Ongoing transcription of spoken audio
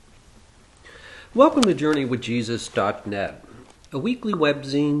Welcome to JourneyWithJesus.net, a weekly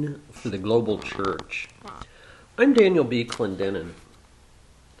webzine for the global church. I'm Daniel B. Clendenin.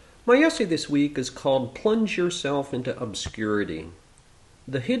 My essay this week is called Plunge Yourself into Obscurity,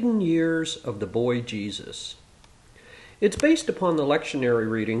 The Hidden Years of the Boy Jesus. It's based upon the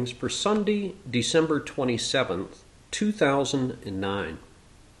lectionary readings for Sunday, December 27th, 2009.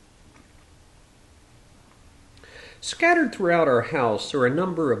 Scattered throughout our house are a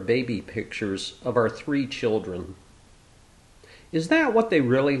number of baby pictures of our three children. Is that what they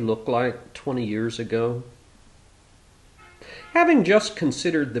really looked like 20 years ago? Having just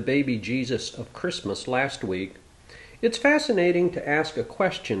considered the baby Jesus of Christmas last week, it's fascinating to ask a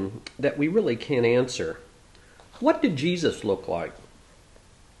question that we really can't answer. What did Jesus look like?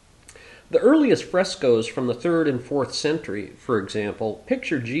 The earliest frescoes from the 3rd and 4th century, for example,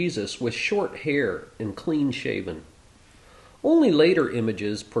 picture Jesus with short hair and clean-shaven. Only later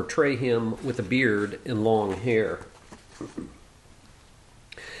images portray him with a beard and long hair.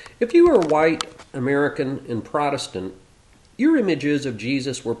 If you are white, American, and Protestant, your images of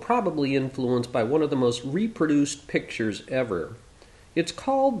Jesus were probably influenced by one of the most reproduced pictures ever. It's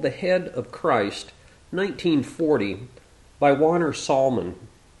called The Head of Christ, 1940, by Warner Sallman.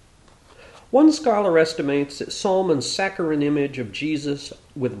 One scholar estimates that Sallman's saccharine image of Jesus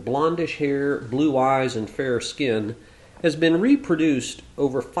with blondish hair, blue eyes, and fair skin has been reproduced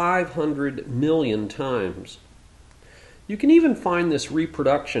over 500 million times. You can even find this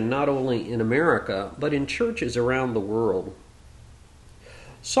reproduction not only in America, but in churches around the world.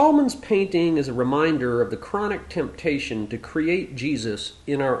 Sallman's painting is a reminder of the chronic temptation to create Jesus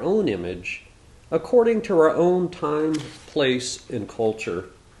in our own image, according to our own time, place, and culture.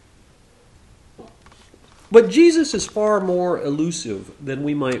 But Jesus is far more elusive than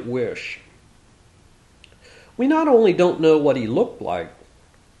we might wish. We not only don't know what he looked like,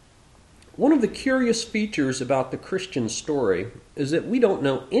 one of the curious features about the Christian story is that we don't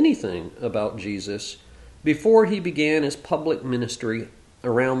know anything about Jesus before he began his public ministry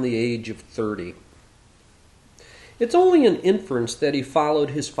around the age of 30. It's only an inference that he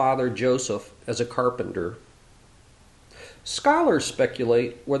followed his father Joseph as a carpenter. Scholars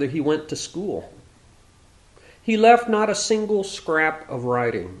speculate whether he went to school. He left not a single scrap of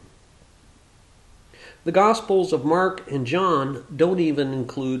writing. The Gospels of Mark and John don't even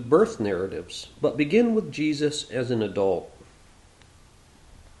include birth narratives, but begin with Jesus as an adult.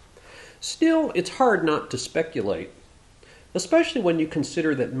 Still, it's hard not to speculate, especially when you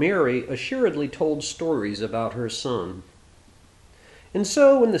consider that Mary assuredly told stories about her son. And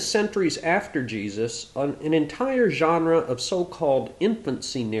so, in the centuries after Jesus, an entire genre of so-called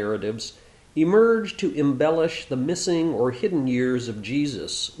infancy narratives emerged to embellish the missing or hidden years of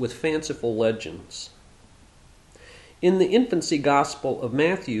Jesus with fanciful legends. In the infancy gospel of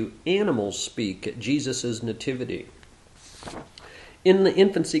Matthew, animals speak at Jesus' nativity. In the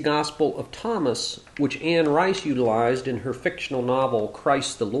infancy gospel of Thomas, which Anne Rice utilized in her fictional novel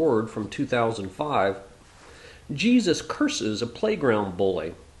Christ the Lord from 2005, Jesus curses a playground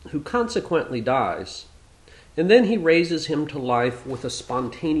bully who consequently dies, and then he raises him to life with a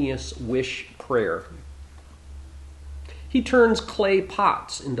spontaneous wish prayer. He turns clay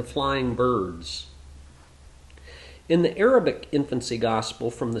pots into flying birds. In the Arabic infancy gospel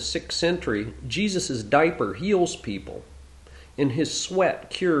from the 6th century, Jesus' diaper heals people, and his sweat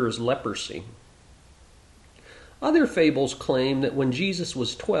cures leprosy. Other fables claim that when Jesus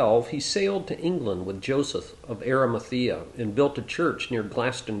was 12, he sailed to England with Joseph of Arimathea and built a church near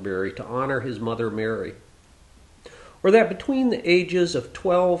Glastonbury to honor his mother Mary. Or that between the ages of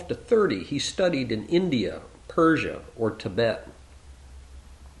 12 to 30, he studied in India, Persia, or Tibet.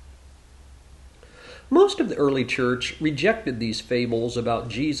 Most of the early church rejected these fables about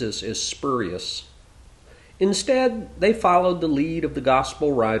Jesus as spurious. Instead, they followed the lead of the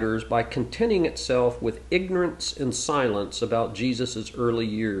gospel writers by contenting itself with ignorance and silence about Jesus' early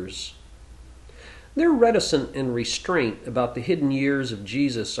years. Their reticence and restraint about the hidden years of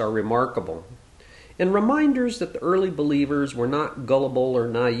Jesus are remarkable, and reminders that the early believers were not gullible or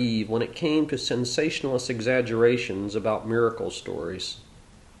naive when it came to sensationalist exaggerations about miracle stories.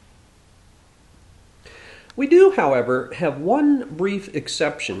 We do, however, have one brief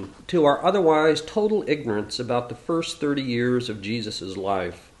exception to our otherwise total ignorance about the first 30 years of Jesus'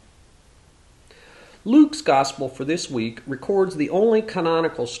 life. Luke's Gospel for this week records the only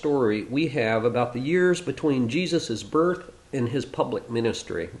canonical story we have about the years between Jesus' birth and his public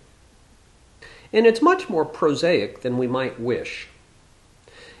ministry. And it's much more prosaic than we might wish.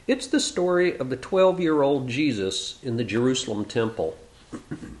 It's the story of the 12-year-old Jesus in the Jerusalem temple.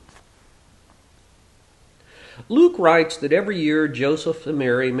 Luke writes that every year Joseph and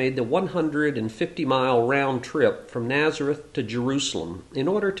Mary made the 150-mile round trip from Nazareth to Jerusalem in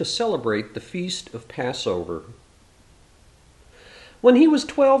order to celebrate the feast of Passover. When he was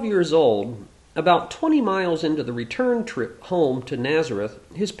 12 years old, about 20 miles into the return trip home to Nazareth,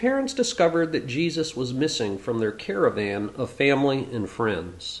 his parents discovered that Jesus was missing from their caravan of family and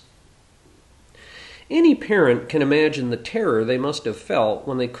friends. Any parent can imagine the terror they must have felt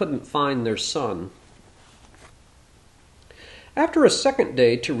when they couldn't find their son. After a second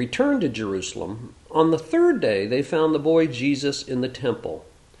day to return to Jerusalem, on the third day they found the boy Jesus in the temple.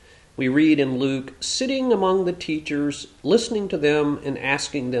 We read in Luke, sitting among the teachers, listening to them and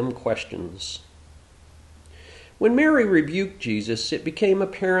asking them questions. When Mary rebuked Jesus, it became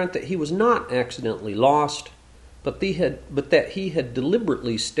apparent that he was not accidentally lost, but that he had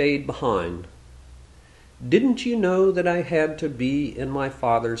deliberately stayed behind. "Didn't you know that I had to be in my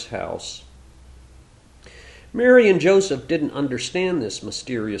Father's house?" Mary and Joseph didn't understand this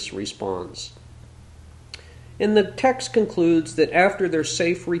mysterious response. And the text concludes that after their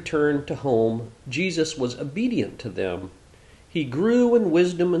safe return to home, Jesus was obedient to them. He grew in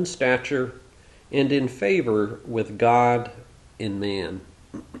wisdom and stature and in favor with God and man.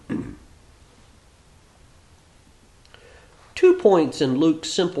 2 points in Luke's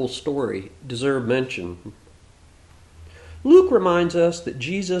simple story deserve mention. Luke reminds us that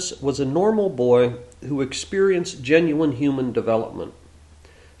Jesus was a normal boy who experienced genuine human development,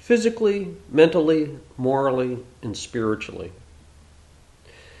 physically, mentally, morally, and spiritually.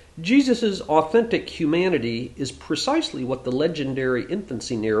 Jesus' authentic humanity is precisely what the legendary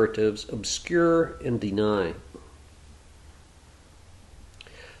infancy narratives obscure and deny.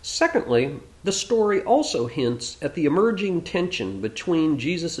 Secondly, the story also hints at the emerging tension between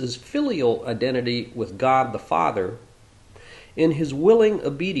Jesus' filial identity with God the Father and his willing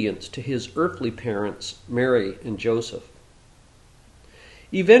obedience to his earthly parents, Mary and Joseph.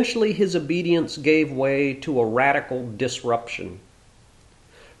 Eventually, his obedience gave way to a radical disruption.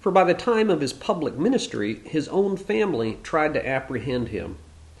 For by the time of his public ministry, his own family tried to apprehend him,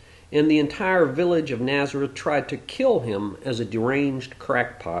 and the entire village of Nazareth tried to kill him as a deranged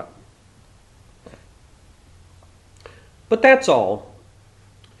crackpot. But that's all.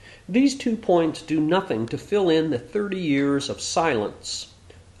 These 2 points do nothing to fill in the 30 years of silence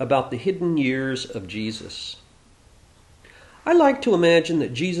about the hidden years of Jesus. I like to imagine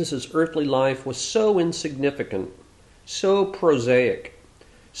that Jesus' earthly life was so insignificant, so prosaic,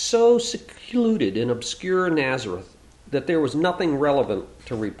 so secluded in obscure Nazareth that there was nothing relevant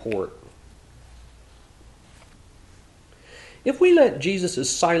to report. If we let Jesus'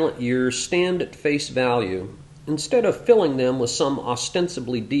 silent years stand at face value, instead of filling them with some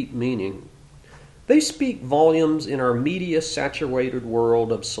ostensibly deep meaning, they speak volumes in our media-saturated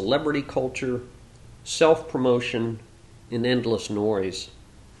world of celebrity culture, self-promotion, and endless noise.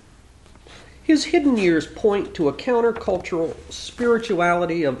 His hidden years point to a countercultural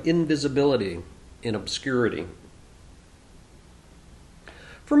spirituality of invisibility and obscurity.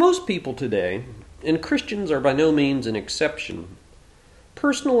 For most people today, and Christians are by no means an exception,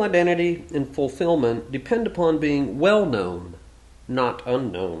 personal identity and fulfillment depend upon being well-known, not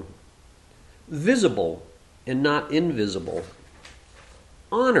unknown, visible and not invisible,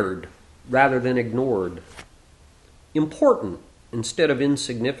 honored rather than ignored, important instead of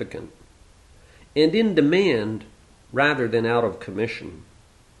insignificant, and in demand rather than out of commission.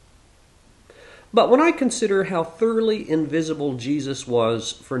 But when I consider how thoroughly invisible Jesus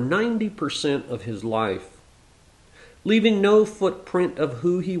was for 90% of his life, leaving no footprint of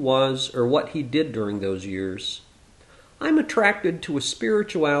who he was or what he did during those years, I'm attracted to a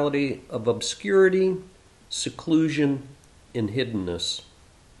spirituality of obscurity, seclusion, and hiddenness.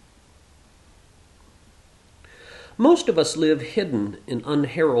 Most of us live hidden in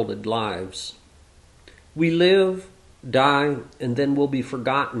unheralded lives. We live, die, and then we'll be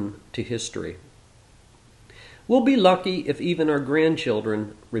forgotten to history. We'll be lucky if even our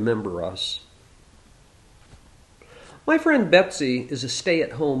grandchildren remember us. My friend Betsy is a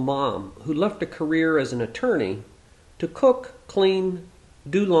stay-at-home mom who left a career as an attorney to cook, clean,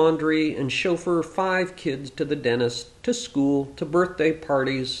 do laundry, and chauffeur 5 kids to the dentist, to school, to birthday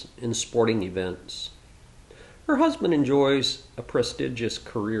parties, and sporting events. Her husband enjoys a prestigious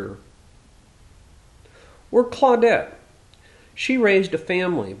career. Or Claudette. She raised a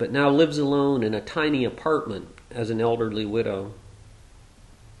family but now lives alone in a tiny apartment as an elderly widow.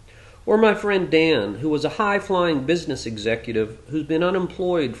 Or my friend Dan, who was a high-flying business executive who's been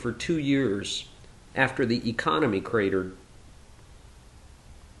unemployed for 2 years after the economy cratered.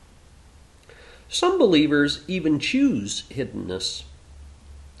 Some believers even choose hiddenness.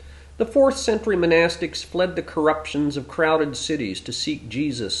 The 4th century monastics fled the corruptions of crowded cities to seek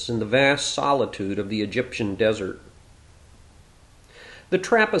Jesus in the vast solitude of the Egyptian desert. The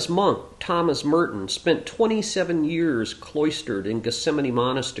Trappist monk Thomas Merton spent 27 years cloistered in Gethsemane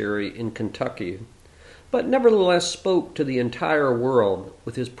Monastery in Kentucky, but nevertheless spoke to the entire world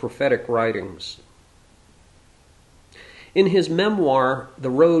with his prophetic writings. In his memoir,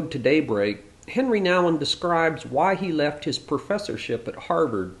 The Road to Daybreak, Henry Nouwen describes why he left his professorship at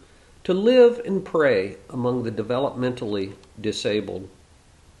Harvard to live and pray among the developmentally disabled.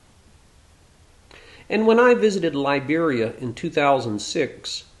 And when I visited Liberia in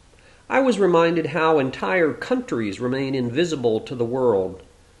 2006, I was reminded how entire countries remain invisible to the world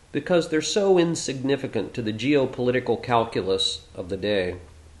because they're so insignificant to the geopolitical calculus of the day.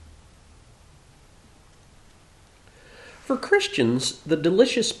 For Christians, the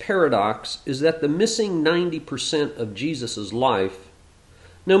delicious paradox is that the missing 90% of Jesus' life,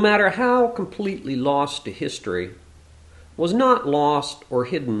 no matter how completely lost to history, was not lost or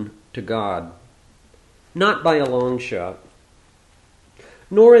hidden to God. Not by a long shot.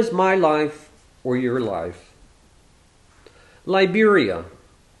 Nor is my life or your life. Liberia,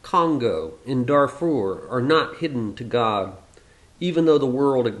 Congo, and Darfur are not hidden to God, even though the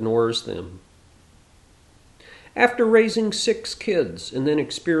world ignores them. After raising 6 kids and then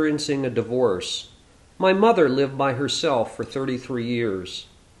experiencing a divorce, my mother lived by herself for 33 years.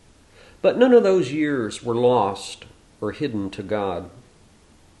 But none of those years were lost or hidden to God.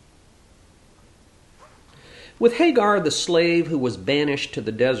 With Hagar, the slave who was banished to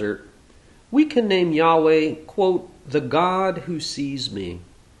the desert, we can name Yahweh, quote, the God who sees me.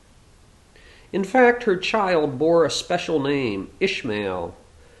 In fact, her child bore a special name, Ishmael,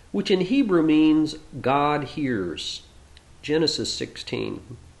 which in Hebrew means God hears. Genesis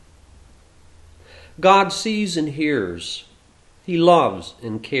 16. God sees and hears. He loves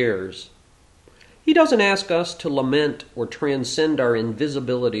and cares. He doesn't ask us to lament or transcend our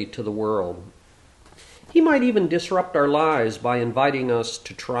invisibility to the world. He might even disrupt our lives by inviting us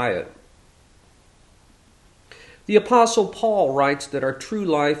to try it. The Apostle Paul writes that our true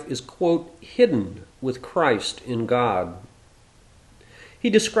life is, quote, hidden with Christ in God. He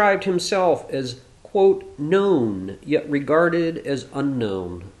described himself as, quote, known, yet regarded as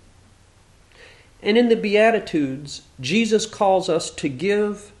unknown. And in the Beatitudes, Jesus calls us to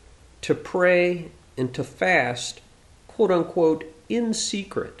give, to pray, and to fast, quote unquote, in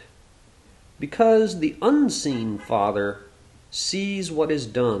secret, because the unseen Father sees what is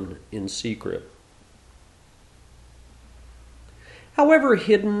done in secret. However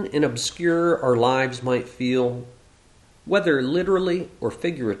hidden and obscure our lives might feel, whether literally or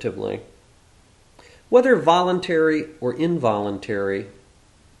figuratively, whether voluntary or involuntary,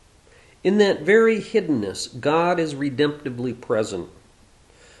 in that very hiddenness, God is redemptively present,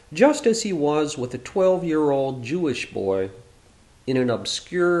 just as he was with a 12-year-old Jewish boy in an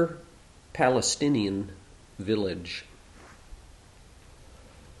obscure Palestinian village.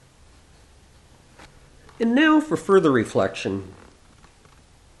 And now for further reflection.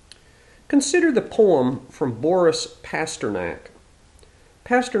 Consider the poem from Boris Pasternak.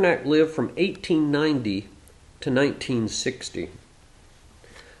 Pasternak lived from 1890 to 1960.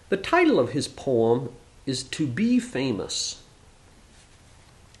 The title of his poem is To Be Famous.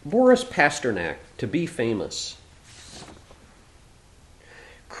 Boris Pasternak, To Be Famous.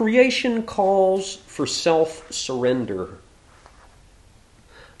 Creation calls for self-surrender,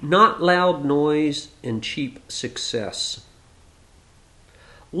 not loud noise and cheap success.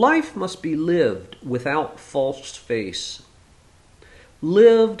 Life must be lived without false face,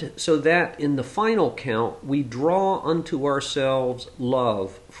 lived so that in the final count we draw unto ourselves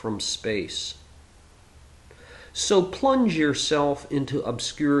love from space. So plunge yourself into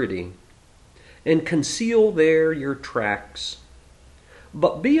obscurity and conceal there your tracks.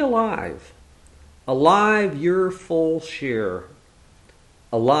 But be alive, alive your full share,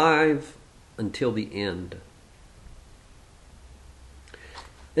 alive until the end.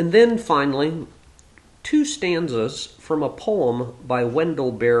 And then finally, 2 stanzas from a poem by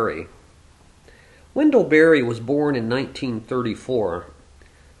Wendell Berry. Wendell Berry was born in 1934.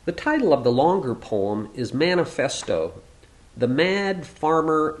 The title of the longer poem is Manifesto, The Mad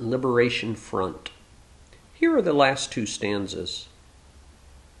Farmer Liberation Front. Here are the last 2 stanzas.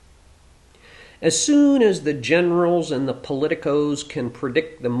 As soon as the generals and the politicos can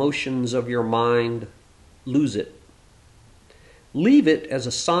predict the motions of your mind, lose it. Leave it as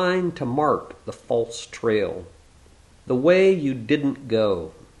a sign to mark the false trail, the way you didn't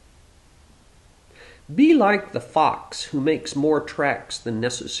go. Be like the fox who makes more tracks than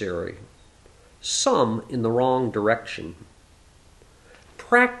necessary, some in the wrong direction.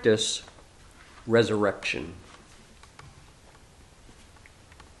 practice resurrection.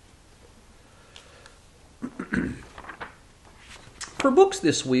 For books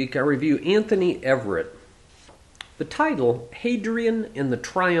this week, I review Anthony Everett. The title, Hadrian and the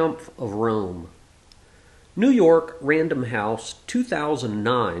Triumph of Rome. New York, Random House,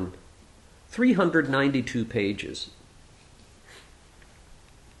 2009, 392 pages.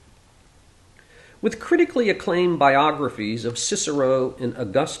 With critically acclaimed biographies of Cicero and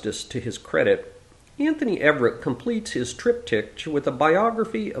Augustus to his credit, Anthony Everett completes his triptych with a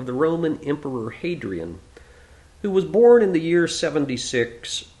biography of the Roman Emperor Hadrian, who was born in the year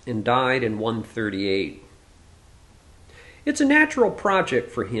 76 and died in 138. It's a natural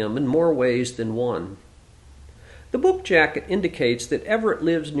project for him in more ways than one. The book jacket indicates that Everett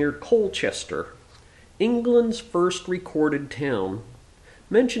lives near Colchester, England's first recorded town,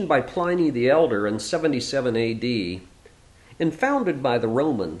 mentioned by Pliny the Elder in 77 AD, and founded by the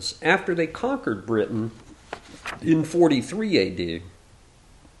Romans after they conquered Britain in 43 AD.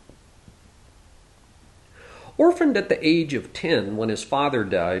 Orphaned at the age of 10 when his father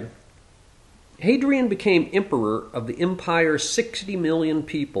died, Hadrian became emperor of the empire's 60 million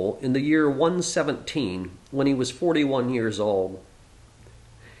people in the year 117 when he was 41 years old.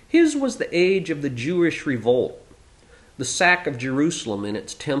 His was the age of the Jewish revolt, the sack of Jerusalem and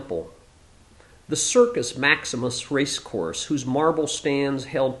its temple, the Circus Maximus racecourse whose marble stands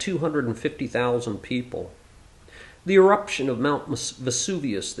held 250,000 people, the eruption of Mount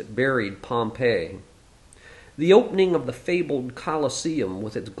Vesuvius that buried Pompeii, the opening of the fabled Colosseum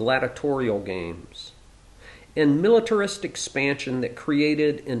with its gladiatorial games, and militarist expansion that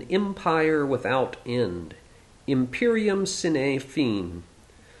created an empire without end, Imperium sine fine,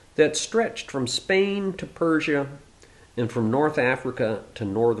 that stretched from Spain to Persia and from North Africa to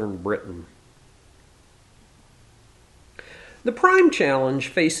northern Britain. The prime challenge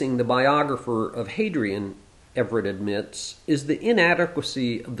facing the biographer of Hadrian, Everett admits, is the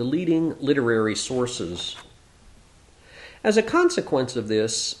inadequacy of the leading literary sources. As a consequence of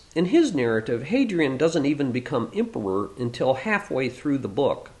this, in his narrative, Hadrian doesn't even become emperor until halfway through the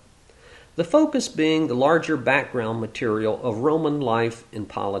book, the focus being the larger background material of Roman life and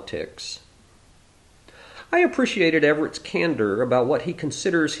politics. I appreciated Everett's candor about what he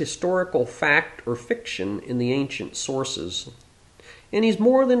considers historical fact or fiction in the ancient sources, and he's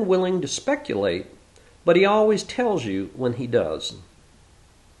more than willing to speculate, but he always tells you when he does.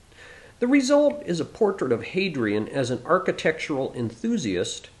 The result is a portrait of Hadrian as an architectural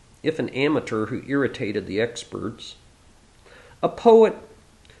enthusiast, if an amateur who irritated the experts, a poet,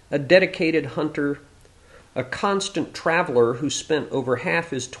 a dedicated hunter, a constant traveler who spent over half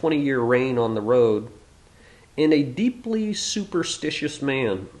his 20-year reign on the road, and a deeply superstitious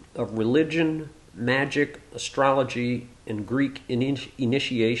man of religion, magic, astrology, and Greek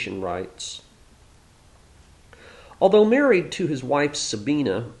initiation rites. Although married to his wife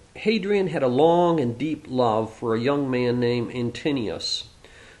Sabina, Hadrian had a long and deep love for a young man named Antinius,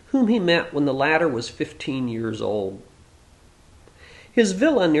 whom he met when the latter was 15 years old. His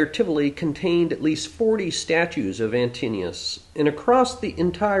villa near Tivoli contained at least 40 statues of Antinius, and across the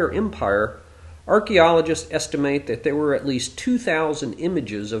entire empire, archaeologists estimate that there were at least 2,000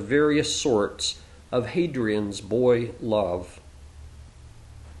 images of various sorts of Hadrian's boy love.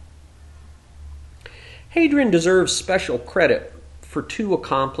 Hadrian deserves special credit for two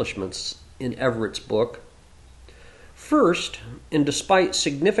accomplishments in Everett's book. First, and despite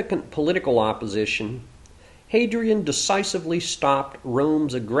significant political opposition, Hadrian decisively stopped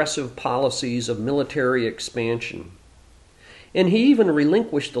Rome's aggressive policies of military expansion, and he even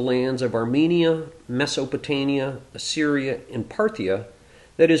relinquished the lands of Armenia, Mesopotamia, Assyria, and Parthia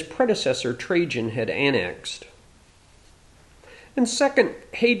that his predecessor Trajan had annexed. And second,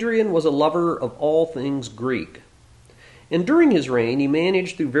 Hadrian was a lover of all things Greek, and during his reign he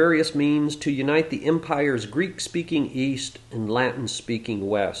managed through various means to unite the empire's Greek-speaking East and Latin-speaking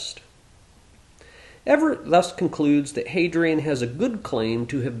West. Everett thus concludes that Hadrian has a good claim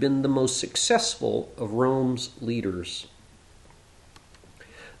to have been the most successful of Rome's leaders.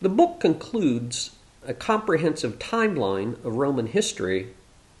 The book concludes a comprehensive timeline of Roman history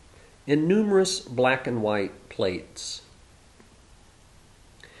and numerous black and white plates.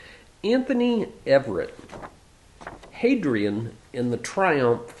 Anthony Everett, Hadrian and the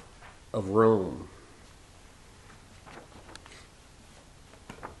Triumph of Rome.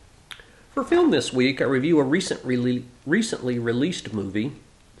 For film this week, I review a recently released movie,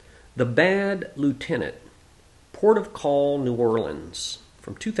 The Bad Lieutenant, Port of Call, New Orleans,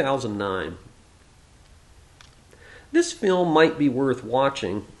 from 2009. This film might be worth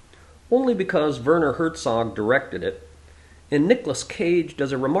watching only because Werner Herzog directed it, and Nicolas Cage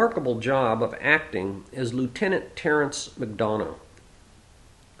does a remarkable job of acting as Lieutenant Terrence McDonough.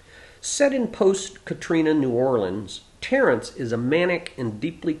 Set in post-Katrina New Orleans, Terrence is a manic and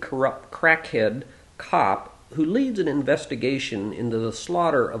deeply corrupt crackhead cop who leads an investigation into the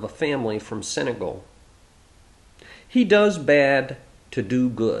slaughter of a family from Senegal. He does bad to do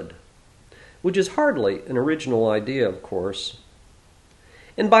good, which is hardly an original idea, of course.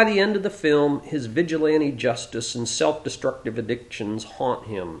 And by the end of the film, his vigilante justice and self-destructive addictions haunt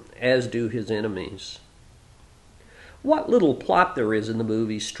him, as do his enemies. What little plot there is in the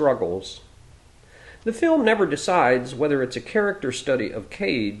movie struggles. The film never decides whether it's a character study of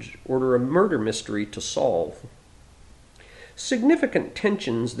Cage or a murder mystery to solve. Significant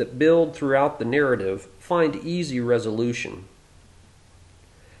tensions that build throughout the narrative find easy resolution.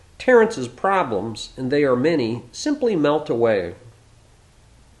 Terrence's problems, and they are many, simply melt away.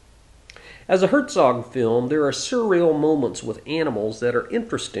 As a Herzog film, there are surreal moments with animals that are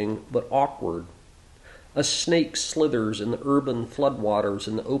interesting but awkward. A snake slithers in the urban floodwaters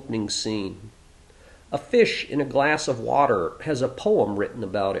in the opening scene. A fish in a glass of water has a poem written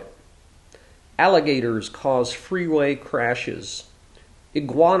about it. Alligators cause freeway crashes.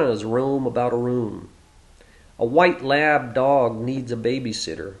 Iguanas roam about a room. A white lab dog needs a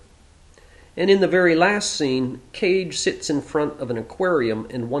babysitter. And in the very last scene, Cage sits in front of an aquarium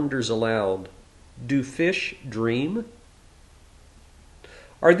and wonders aloud, do fish dream?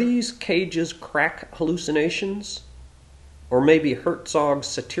 Are these Cage's crack hallucinations? Or maybe Herzog's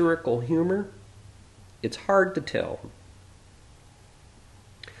satirical humor? It's hard to tell.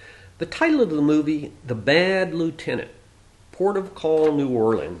 The title of the movie, The Bad Lieutenant, Port of Call, New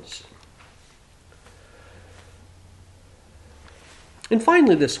Orleans. And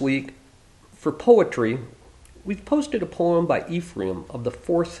finally this week, for poetry, we've posted a poem by Ephraim of the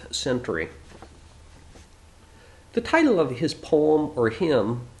 4th century. The title of his poem or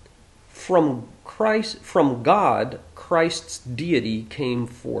hymn, From God, Christ's deity came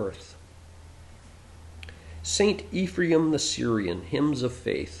forth. Saint Ephraim the Syrian, Hymns of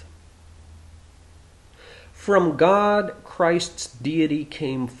Faith. From God, Christ's deity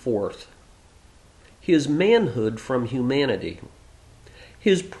came forth, his manhood from humanity,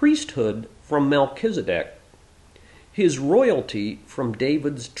 his priesthood from Melchizedek, his royalty from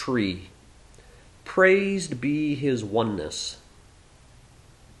David's tree. Praised be his oneness.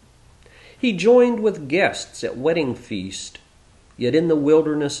 He joined with guests at wedding feast, yet in the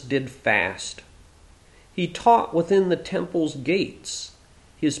wilderness did fast. He taught within the temple's gates.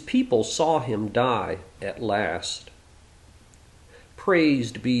 His people saw him die at last.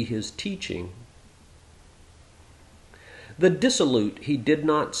 Praised be his teaching. The dissolute he did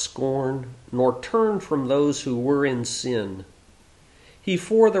not scorn, nor turn from those who were in sin. He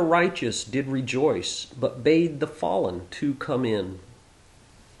for the righteous did rejoice, but bade the fallen to come in.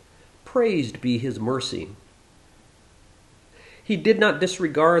 Praised be his mercy. He did not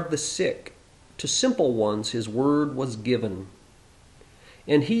disregard the sick. To simple ones his word was given.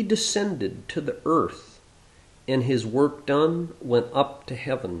 And he descended to the earth, and his work done went up to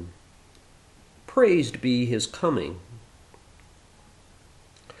heaven. Praised be his coming.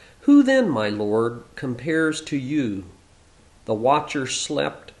 Who then, my Lord, compares to you? The watcher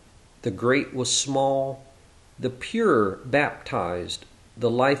slept, the great was small, the pure baptized,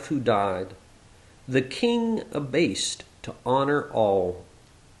 the life who died, the king abased to honor all.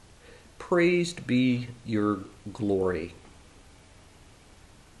 Praised be your glory.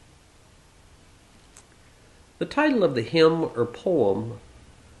 The title of the hymn or poem,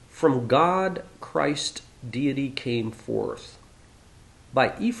 From God, Christ, Deity Came Forth,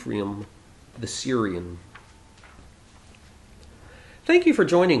 by Ephraim the Syrian. Thank you for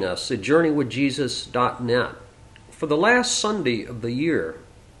joining us at JourneyWithJesus.net for the last Sunday of the year,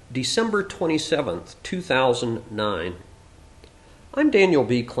 December 27th, 2009. I'm Daniel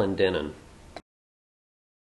B. Clendenin.